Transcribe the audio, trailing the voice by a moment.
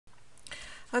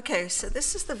Okay, so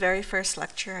this is the very first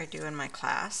lecture I do in my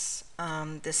class.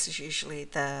 This is usually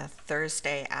the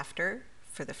Thursday after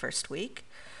for the first week.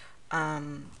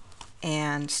 Um,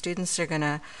 and students are going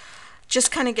to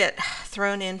just kind of get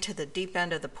thrown into the deep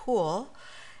end of the pool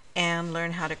and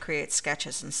learn how to create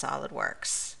sketches in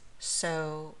Solidworks.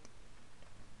 So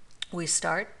we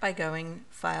start by going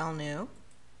File New.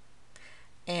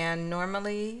 And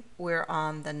normally we're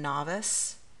on the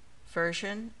novice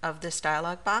version of this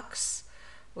dialog box.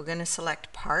 We're going to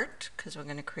select part because we're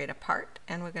going to create a part,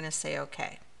 and we're going to say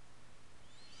OK.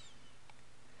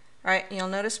 All right, you'll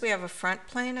notice we have a front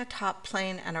plane, a top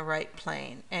plane, and a right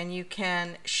plane. And you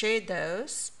can shade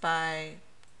those by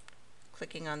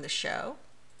clicking on the show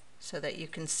so that you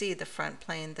can see the front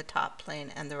plane, the top plane,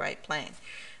 and the right plane.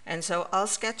 And so all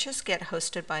sketches get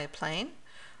hosted by a plane.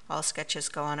 All sketches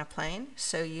go on a plane.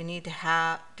 So you need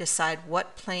to decide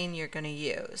what plane you're going to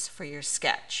use for your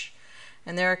sketch.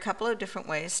 And there are a couple of different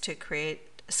ways to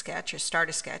create a sketch or start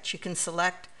a sketch. You can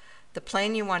select the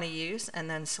plane you want to use and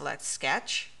then select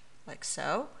sketch, like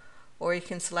so. Or you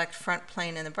can select front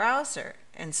plane in the browser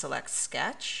and select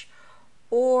sketch.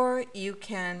 Or you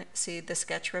can see the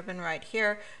sketch ribbon right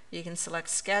here. You can select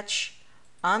sketch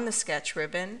on the sketch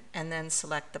ribbon and then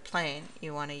select the plane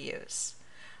you want to use.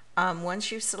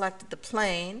 Once you've selected the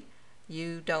plane,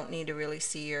 you don't need to really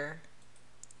see your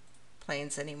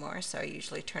planes anymore, so I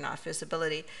usually turn off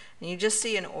visibility, and you just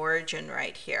see an origin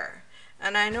right here.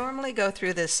 And I normally go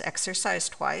through this exercise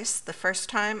twice. The first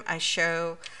time I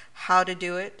show how to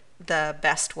do it the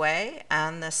best way,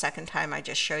 and the second time I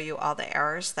just show you all the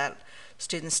errors that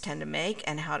students tend to make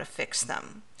and how to fix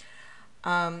them.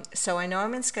 So I know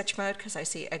I'm in sketch mode because I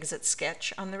see exit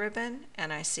sketch on the ribbon,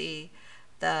 and I see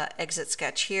the exit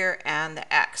sketch here and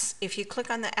the X. If you click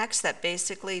on the X, that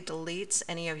basically deletes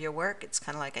any of your work. It's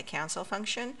kind of like a cancel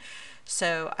function,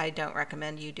 so I don't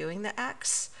recommend you doing the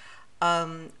X.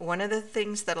 One of the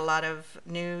things that a lot of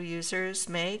new users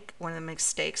make, one of the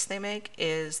mistakes they make,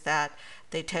 is that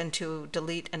they tend to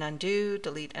delete and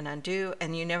undo,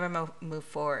 and you never move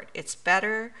forward. It's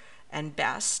better and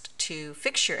best to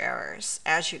fix your errors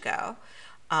as you go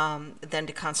than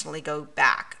to constantly go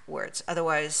backwards.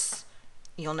 Otherwise,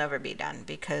 you'll never be done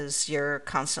because you're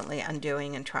constantly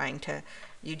undoing and trying to,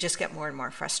 you just get more and more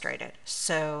frustrated.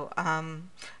 So I'm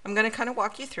going to kind of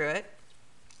walk you through it.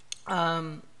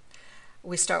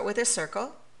 We start with a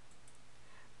circle.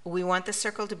 We want the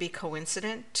circle to be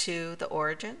coincident to the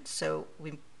origin, so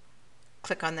we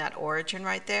click on that origin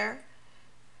right there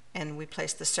and we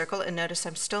place the circle, and notice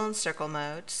I'm still in circle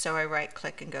mode, so I right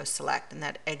click and go select, and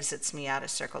that exits me out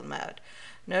of circle mode.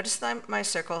 Notice that my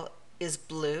circle is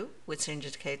blue, which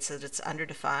indicates that it's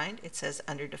underdefined. It says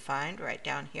underdefined right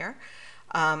down here.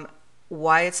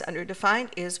 Why it's underdefined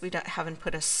is we haven't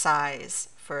put a size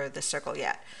for the circle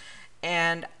yet.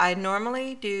 And I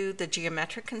normally do the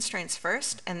geometric constraints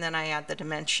first, and then I add the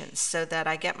dimensions so that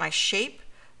I get my shape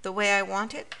the way I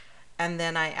want it, and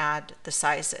then I add the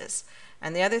sizes.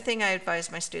 And the other thing I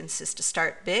advise my students is to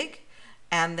start big,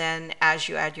 and then as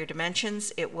you add your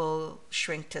dimensions, it will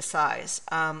shrink to size.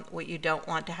 What you don't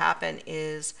want to happen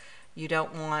is you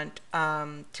don't want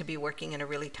to be working in a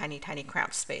really tiny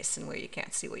cramped space and where you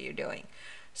can't see what you're doing.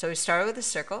 So we start with a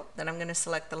circle, then I'm going to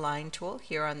select the line tool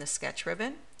here on the sketch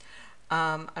ribbon.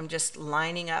 I'm just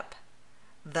lining up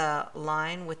the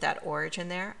line with that origin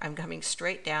there. I'm coming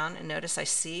straight down, and notice I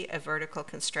see a vertical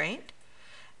constraint,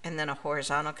 and then a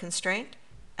horizontal constraint,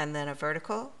 and then a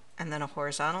vertical, and then a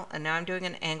horizontal, and now I'm doing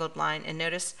an angled line, and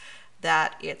notice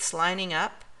that it's lining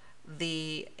up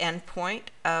the end point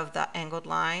of the angled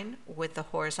line with the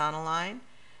horizontal line,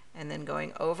 and then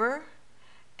going over,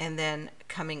 and then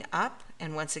coming up,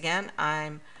 and once again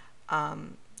I'm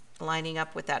lining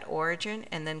up with that origin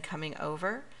and then coming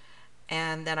over,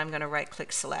 and then I'm going to right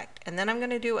click select, and then I'm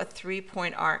going to do a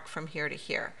 3-point arc from here to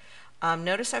here.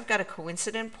 Notice I've got a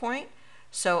coincident point,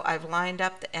 so I've lined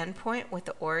up the end point with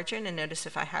the origin, and notice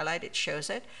if I highlight it shows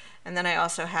it, and then I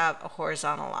also have a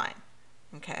horizontal line.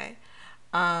 Okay,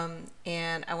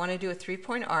 and I want to do a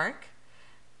 3-point arc,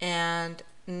 and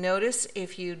notice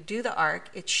if you do the arc,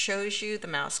 it shows you the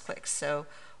mouse clicks. So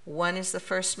 1 is the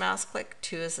first mouse click,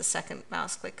 2 is the second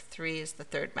mouse click, 3 is the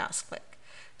third mouse click.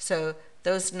 So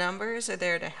those numbers are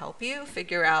there to help you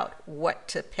figure out what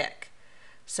to pick.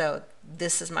 So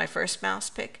this is my first mouse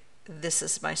pick, this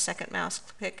is my second mouse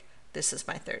pick, this is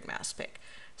my third mouse pick.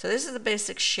 So this is the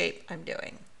basic shape I'm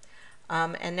doing.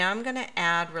 And now I'm going to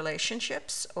add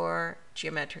relationships or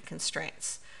geometric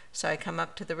constraints. So I come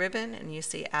up to the ribbon and you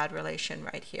see add relation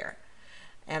right here.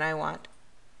 And I want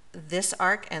this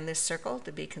arc and this circle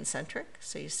to be concentric.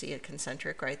 So you see a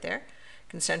concentric right there.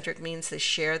 Concentric means they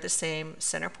share the same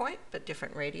center point but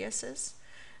different radiuses.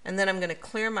 And then I'm going to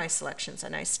clear my selections,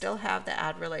 and I still have the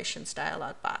Add Relations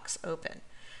dialog box open.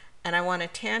 And I want a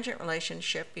tangent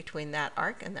relationship between that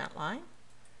arc and that line.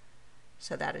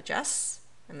 So that adjusts,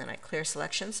 and then I clear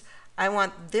selections. I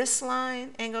want this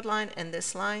line, angled line, and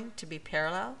this line to be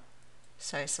parallel.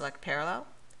 So I select parallel.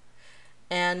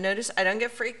 And notice I don't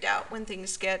get freaked out when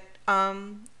things get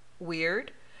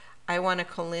weird. I want a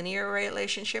collinear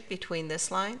relationship between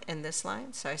this line and this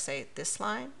line. So I say this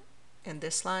line and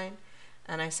this line,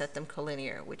 and I set them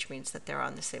collinear, which means that they're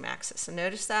on the same axis. And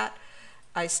notice that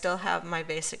I still have my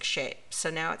basic shape. So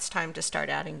now it's time to start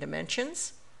adding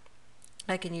dimensions.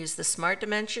 I can use the Smart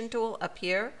Dimension tool up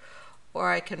here,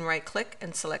 or I can right click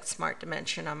and select Smart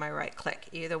Dimension on my right click.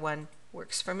 Either one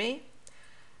works for me.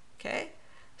 Okay,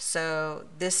 so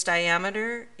this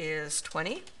diameter is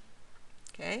 20,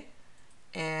 okay,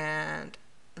 and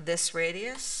this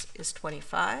radius is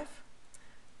 25,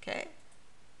 okay,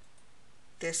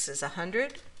 this is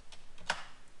 100,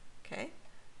 okay,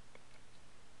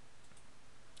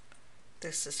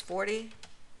 this is 40,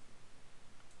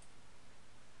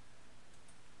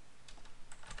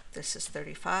 this is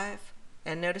 35,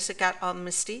 and notice it got all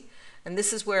misty, and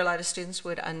this is where a lot of students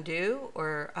would undo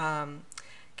or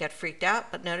get freaked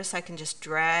out, but notice I can just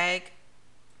drag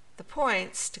the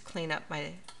points to clean up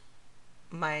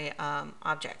my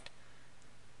object.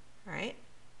 All right,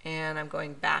 and I'm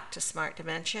going back to Smart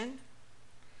Dimension,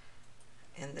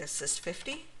 and this is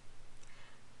 50,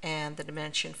 and the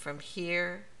dimension from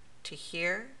here to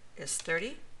here is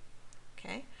 30,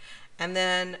 okay, and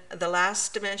then the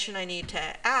last dimension I need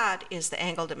to add is the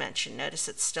angle dimension. Notice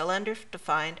it's still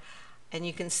underdefined, and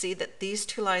you can see that these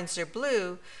two lines are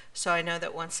blue, so I know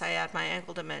that once I add my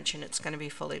angle dimension, it's going to be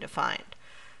fully defined.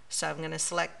 So I'm going to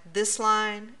select this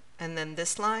line and then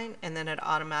this line, and then it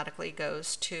automatically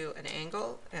goes to an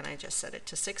angle, and I just set it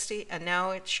to 60, and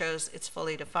now it shows it's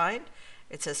fully defined.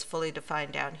 It says fully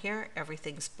defined down here.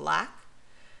 Everything's black.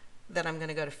 Then I'm going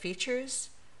to go to Features,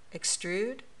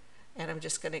 Extrude, and I'm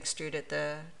just going to extrude at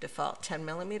the default 10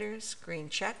 millimeters, green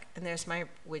check, and there's my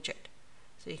widget.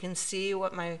 So you can see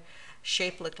what my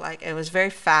shape looked like. It was very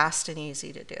fast and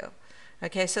easy to do.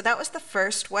 Okay, so that was the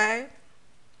first way,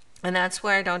 and that's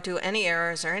where I don't do any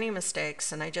errors or any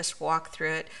mistakes, and I just walk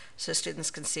through it so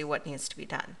students can see what needs to be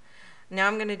done. Now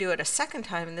I'm going to do it a second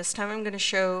time, and this time I'm going to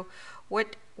show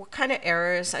what kind of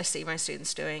errors I see my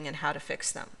students doing and how to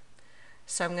fix them.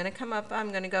 So I'm going to come up,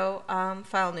 I'm going to go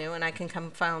File New, and I can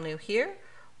come File New here,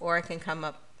 or I can come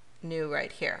up New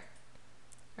right here.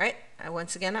 Right?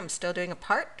 Once again, I'm still doing a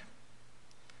part.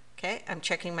 Okay, I'm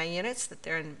checking my units that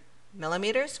they're in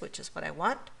millimeters, which is what I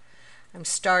want. I'm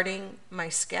starting my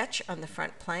sketch on the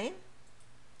front plane.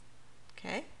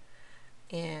 Okay,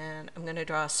 and I'm going to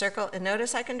draw a circle. And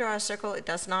notice I can draw a circle. It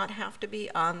does not have to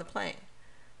be on the plane,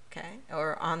 okay,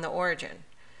 or on the origin.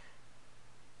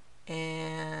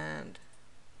 And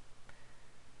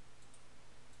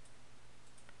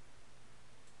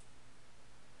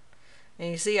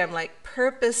you see I'm like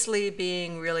purposely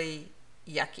being really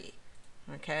yucky.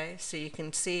 Okay, so you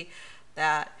can see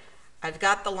that I've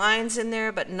got the lines in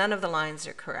there, but none of the lines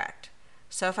are correct.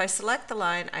 So if I select the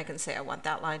line, I can say I want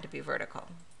that line to be vertical.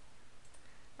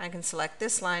 I can select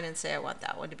this line and say I want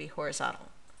that one to be horizontal.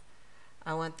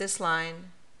 I want this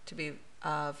line to be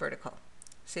vertical.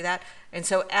 See that? And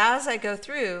so as I go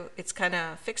through, it's kind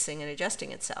of fixing and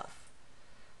adjusting itself.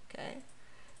 Okay,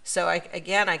 so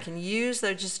again, I can use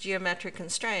those just geometric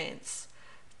constraints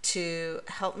to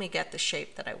help me get the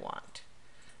shape that I want.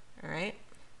 All right,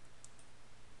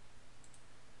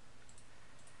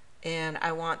 and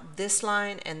I want this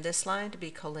line and this line to be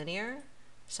collinear,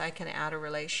 so I can add a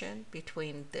relation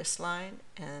between this line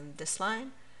and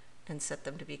set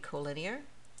them to be collinear.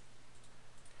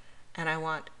 And I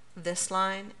want this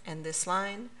line and this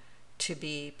line to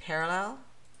be parallel.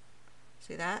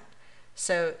 See that?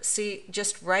 So see,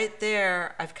 just right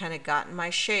there, I've kind of gotten my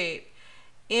shape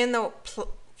in the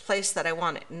place that I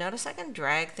want it. Notice I can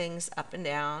drag things up and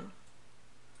down,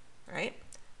 right?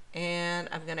 And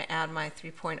I'm going to add my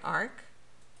 3-point arc.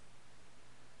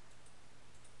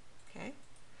 Okay,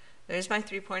 there's my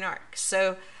 3-point arc.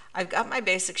 So I've got my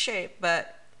basic shape,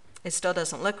 but it still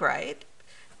doesn't look right.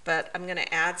 But I'm going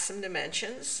to add some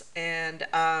dimensions and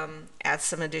add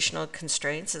some additional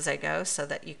constraints as I go so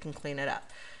that you can clean it up.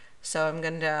 So I'm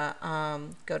going to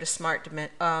go to Smart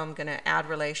Dimension. I'm going to add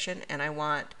relation, and I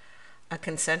want a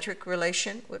concentric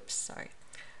relation,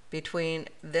 between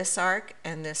this arc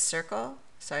and this circle.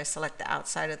 So I select the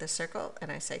outside of the circle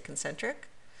and I say concentric.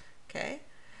 Okay,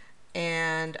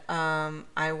 and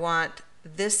I want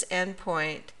this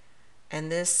endpoint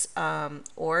and this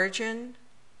origin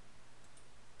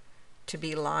to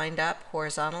be lined up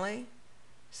horizontally,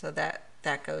 so that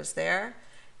goes there.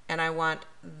 And I want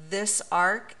this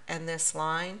arc and this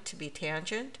line to be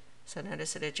tangent, so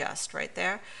notice it adjusts right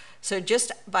there. So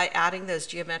just by adding those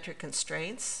geometric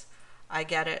constraints, I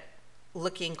get it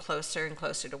looking closer and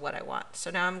closer to what I want.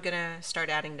 So now I'm going to start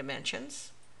adding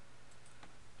dimensions.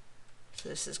 So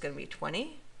this is going to be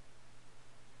 20.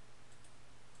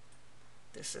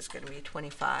 This is going to be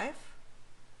 25.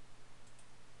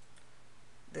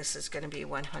 This is going to be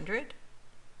 100.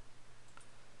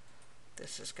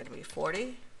 This is going to be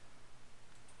 40.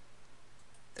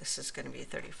 This is going to be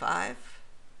 35.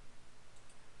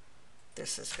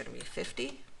 This is going to be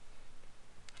 50.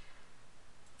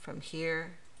 From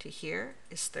here to here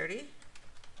is 30.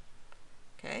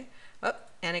 Okay. Oh,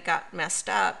 and it got messed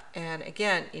up. And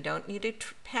again, you don't need to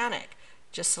panic.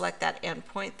 Just select that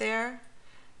endpoint there,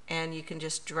 and you can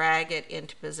just drag it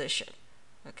into position.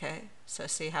 Okay. So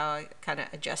see how I kind of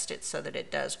adjust it so that it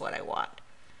does what I want.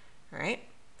 All right.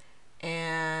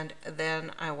 And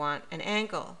then I want an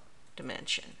angle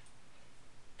dimension.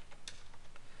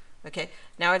 Okay,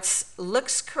 now it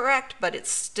looks correct, but it's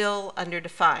still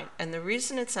underdefined. And the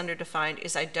reason it's underdefined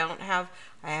is I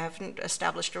haven't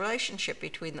established a relationship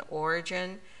between the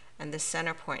origin and the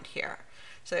center point here.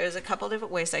 So there's a couple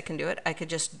different ways I can do it. I could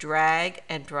just drag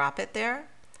and drop it there,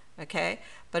 okay?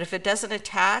 But if it doesn't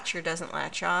attach or doesn't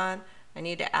latch on, I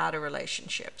need to add a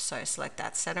relationship. So I select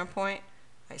that center point,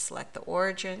 I select the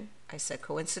origin, I set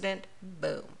coincident,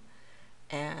 boom.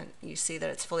 And you see that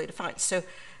it's fully defined. So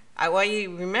I want you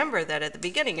to remember that at the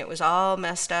beginning it was all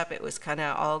messed up, it was kind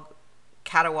of all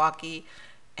catawalky,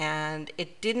 and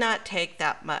it did not take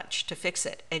that much to fix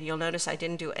it. And you'll notice I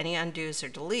didn't do any undos or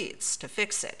deletes to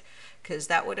fix it, because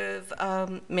that would have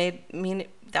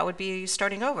that would be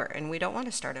starting over, and we don't want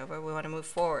to start over. We want to move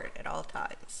forward at all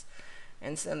times.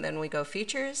 And so then we go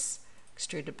features,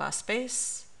 extruded boss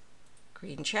base,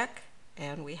 green check,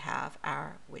 and we have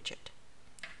our widget.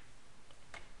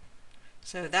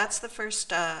 So that's the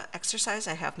first exercise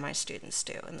I have my students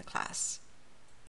do in the class.